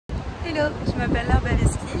Hello, je m'appelle Laure, ou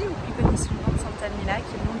plus connue sous le nom de Santa Mila,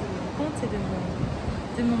 qui est le nom de mon compte et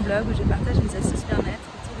de mon blog où je partage mes astuces bien-être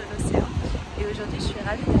autour de l'océan. Et aujourd'hui, je suis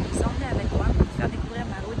ravie de vous emmener avec moi pour vous faire découvrir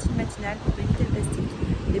ma routine matinale pour éviter le plastique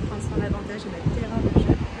et prendre soin davantage de notre terrain de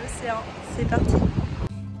jeu, l'océan. C'est parti!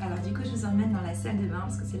 Alors du coup, je vous emmène dans la salle de bain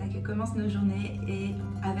parce que c'est là que commencent nos journées et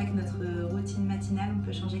avec notre routine matinale, on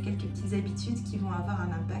peut changer quelques petites habitudes qui vont avoir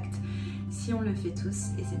un impact si on le fait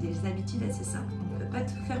tous, et c'est des habitudes assez simples. On ne peut pas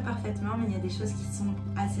tout faire parfaitement, mais il y a des choses qui sont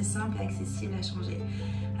assez simples et accessibles à changer.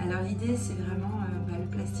 Alors l'idée, c'est vraiment le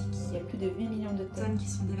plastique. Il y a plus de 8 millions de tonnes qui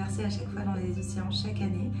sont déversées à chaque fois dans les océans chaque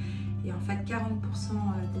année, et en fait 40%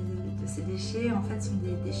 de ces déchets en fait sont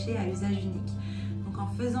des déchets à usage unique. Donc en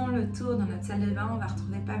faisant le tour dans notre salle de bain, on va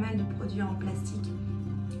retrouver pas mal de produits en plastique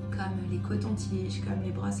comme les cotons-tiges, comme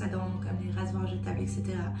les brosses à dents, comme les rasoirs jetables, etc.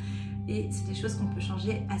 Et c'est des choses qu'on peut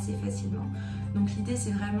changer assez facilement. Donc l'idée,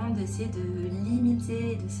 c'est vraiment d'essayer de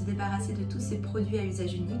limiter, de se débarrasser de tous ces produits à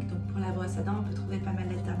usage unique. Donc pour la brosse à dents, on peut trouver pas mal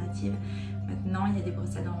d'alternatives. Maintenant, il y a des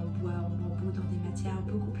brosses à dents en bois, en bambou, dans des matières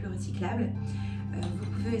beaucoup plus recyclables. Vous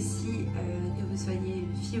pouvez aussi, que vous soyez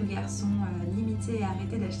fille ou garçon, limiter et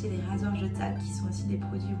arrêter d'acheter des rasoirs jetables qui sont aussi des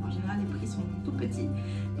produits où en général les prix sont tout petits.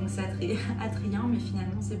 Donc c'est attrayant, mais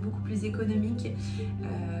finalement c'est beaucoup plus économique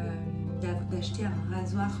d'acheter un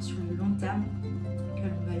rasoir sur le long terme que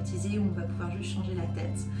l'on va utiliser, où on va pouvoir juste changer la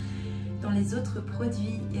tête. Dans les autres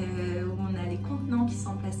produits où on a les contenants qui sont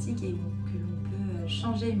en plastique et que l'on peut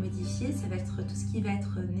changer et modifier, ça va être tout ce qui va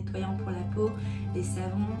être nettoyant pour la peau, les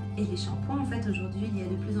savons et les shampoings. En fait, aujourd'hui, il y a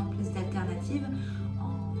de plus en plus d'alternatives.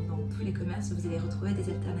 Dans tous les commerces, vous allez retrouver des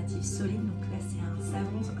alternatives solides. Donc là, c'est un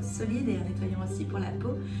savon solide et un nettoyant aussi pour la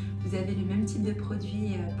peau. Vous avez le même type de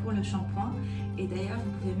produit pour le shampoing. Et d'ailleurs,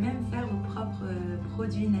 vous pouvez même faire vos propres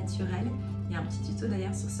produits naturels. Il y a un petit tuto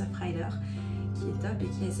d'ailleurs sur Surfrider qui est top et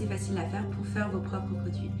qui est assez facile à faire pour faire vos propres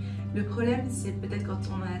produits. Le problème, c'est peut-être quand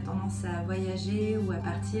on a tendance à voyager ou à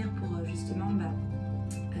partir pour justement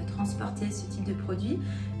transporter ce type de produit.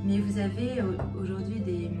 Mais vous avez aujourd'hui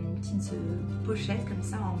des petites pochettes comme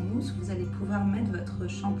ça en mousse. Vous allez pouvoir mettre votre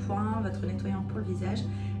shampoing, votre nettoyant pour le visage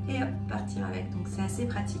et hop, partir avec. Donc c'est assez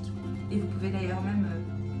pratique. Et vous pouvez d'ailleurs même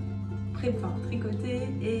tricoter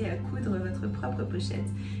et coudre votre propre pochette.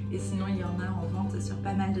 Et sinon, il y en a en vente sur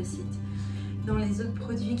pas mal de sites. Dans les autres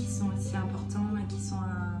produits qui sont aussi importants et qui sont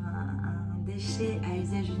un déchet à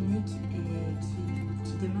usage unique et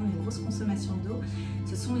qui demandent une grosse consommation d'eau,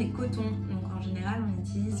 ce sont les cotons. Donc en général, on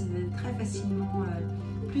utilise très facilement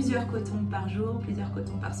plusieurs cotons par jour, plusieurs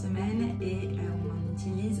cotons par semaine, et on en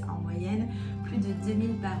utilise en moyenne plus de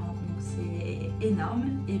 2000 par an. Donc c'est énorme,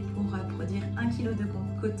 et pour produire 1 kg de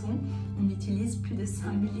coton, on utilise plus de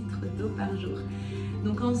 5000 litres d'eau par jour.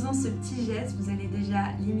 Donc en faisant ce petit geste, vous allez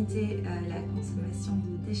déjà limiter la consommation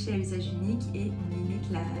de déchets à usage unique, et on limite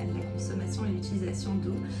la consommation et l'utilisation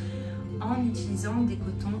d'eau en utilisant des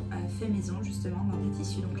cotons faits maison, justement dans des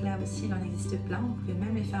tissus. Donc là aussi, il en existe plein, vous pouvez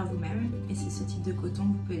même les faire vous-même, et c'est ce type de coton,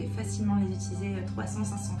 vous pouvez facilement les utiliser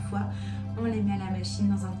 300-500 fois. On les met à la machine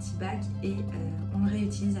dans un petit bac et on le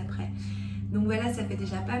réutilise après. Donc voilà, ça fait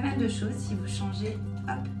déjà pas mal de choses si vous changez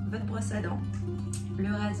votre brosse à dents,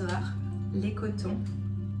 le rasoir, les cotons,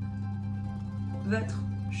 votre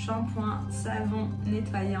shampoing, savon,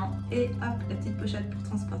 nettoyant et hop, la petite pochette pour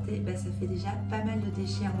transporter. Ça fait déjà pas mal de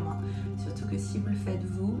déchets en moins. Surtout que si vous le faites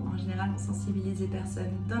vous, en général on sensibilise les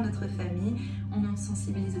personnes dans notre famille, on en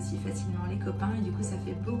sensibilise aussi facilement les copains, et du coup ça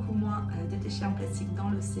fait beaucoup moins de déchets en plastique dans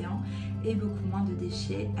l'océan et beaucoup moins de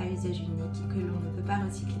déchets à usage unique que l'on ne peut pas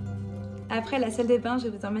recycler. Après la salle de bain, je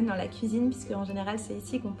vous emmène dans la cuisine, puisque en général c'est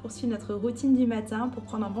ici qu'on poursuit notre routine du matin pour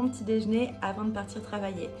prendre un bon petit déjeuner avant de partir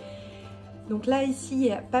travailler. Donc là, ici, il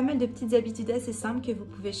y a pas mal de petites habitudes assez simples que vous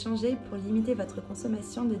pouvez changer pour limiter votre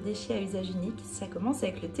consommation de déchets à usage unique. Ça commence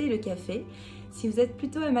avec le thé et le café. Si vous êtes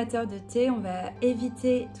plutôt amateur de thé, on va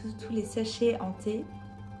éviter tous les sachets en thé,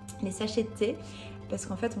 les sachets de thé, parce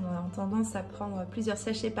qu'en fait, on a tendance à prendre plusieurs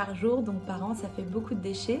sachets par jour, donc par an, ça fait beaucoup de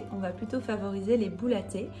déchets. On va plutôt favoriser les boules à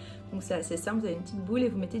thé. Donc c'est assez simple, vous avez une petite boule et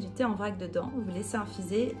vous mettez du thé en vrac dedans, vous laissez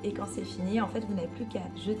infuser, et quand c'est fini, en fait, vous n'avez plus qu'à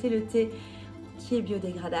jeter le thé qui est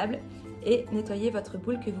biodégradable et nettoyer votre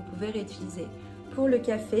boule que vous pouvez réutiliser. Pour le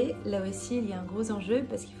café, là aussi il y a un gros enjeu,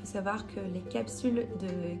 parce qu'il faut savoir que les capsules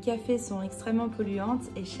de café sont extrêmement polluantes,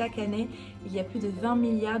 et chaque année il y a plus de 20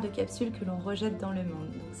 milliards de capsules que l'on rejette dans le monde.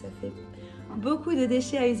 Donc ça fait beaucoup de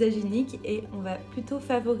déchets à usage unique, et on va plutôt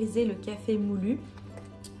favoriser le café moulu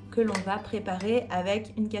que l'on va préparer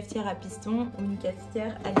avec une cafetière à piston ou une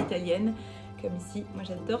cafetière à l'italienne. Comme ici, moi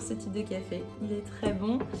j'adore ce type de café, il est très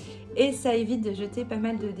bon et ça évite de jeter pas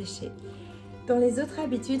mal de déchets. Dans les autres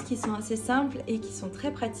habitudes qui sont assez simples et qui sont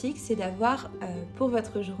très pratiques, c'est d'avoir pour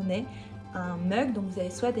votre journée un mug. Donc vous avez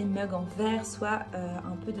soit des mugs en verre, soit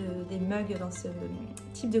un peu des mugs dans ce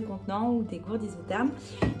type de contenant ou des gourdes isothermes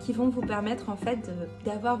qui vont vous permettre en fait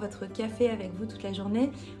d'avoir votre café avec vous toute la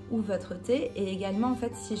journée ou votre thé, et également en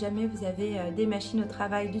fait si jamais vous avez des machines au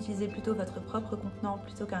travail, d'utiliser plutôt votre propre contenant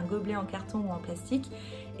plutôt qu'un gobelet en carton ou en plastique.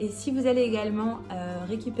 Et si vous allez également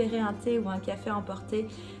récupérer un thé ou un café emporté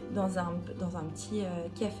dans un petit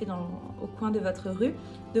café au coin de votre rue,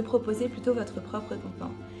 de proposer plutôt votre propre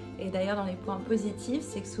contenant. Et d'ailleurs dans les points positifs,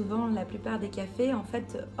 c'est que souvent la plupart des cafés en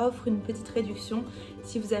fait offrent une petite réduction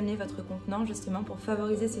si vous amenez votre contenant, justement pour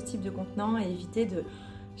favoriser ce type de contenant et éviter de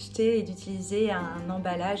jeter et d'utiliser un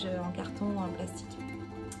emballage en carton ou en plastique.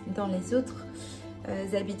 Dans les autres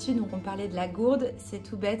habitudes, donc on parlait de la gourde, c'est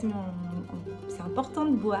tout bête, mais c'est important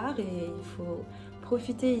de boire et il faut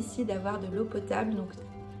profiter ici d'avoir de l'eau potable. Donc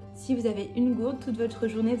si vous avez une gourde, toute votre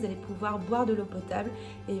journée, vous allez pouvoir boire de l'eau potable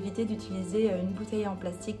et éviter d'utiliser une bouteille en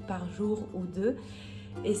plastique par jour ou deux.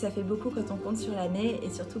 Et ça fait beaucoup quand on compte sur l'année et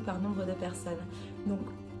surtout par nombre de personnes. Donc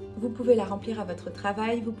vous pouvez la remplir à votre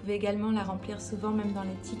travail, vous pouvez également la remplir souvent même dans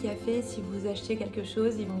les petits cafés. Si vous achetez quelque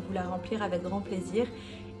chose, ils vont vous la remplir avec grand plaisir.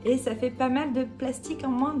 Et ça fait pas mal de plastique en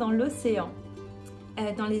moins dans l'océan.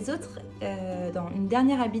 Dans une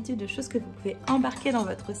dernière habitude de choses que vous pouvez embarquer dans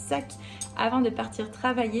votre sac avant de partir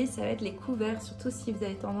travailler, ça va être les couverts, surtout si vous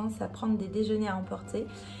avez tendance à prendre des déjeuners à emporter.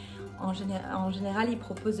 En général, ils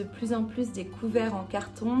proposent de plus en plus des couverts en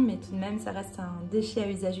carton, mais tout de même, ça reste un déchet à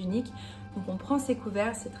usage unique. Donc on prend ces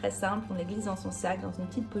couverts, c'est très simple, on les glisse dans son sac, dans une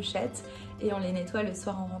petite pochette et on les nettoie le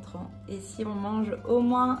soir en rentrant. Et si on mange au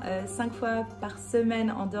moins 5 fois par semaine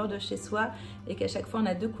en dehors de chez soi et qu'à chaque fois on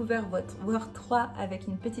a 2 couverts, voire 3 avec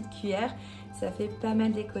une petite cuillère, ça fait pas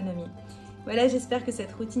mal d'économies. Voilà, j'espère que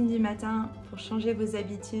cette routine du matin pour changer vos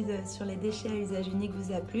habitudes sur les déchets à usage unique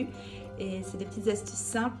vous a plu. Et c'est des petites astuces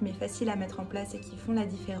simples mais faciles à mettre en place et qui font la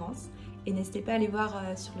différence. Et n'hésitez pas à aller voir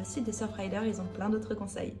sur le site de Surfrider, ils ont plein d'autres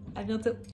conseils. À bientôt!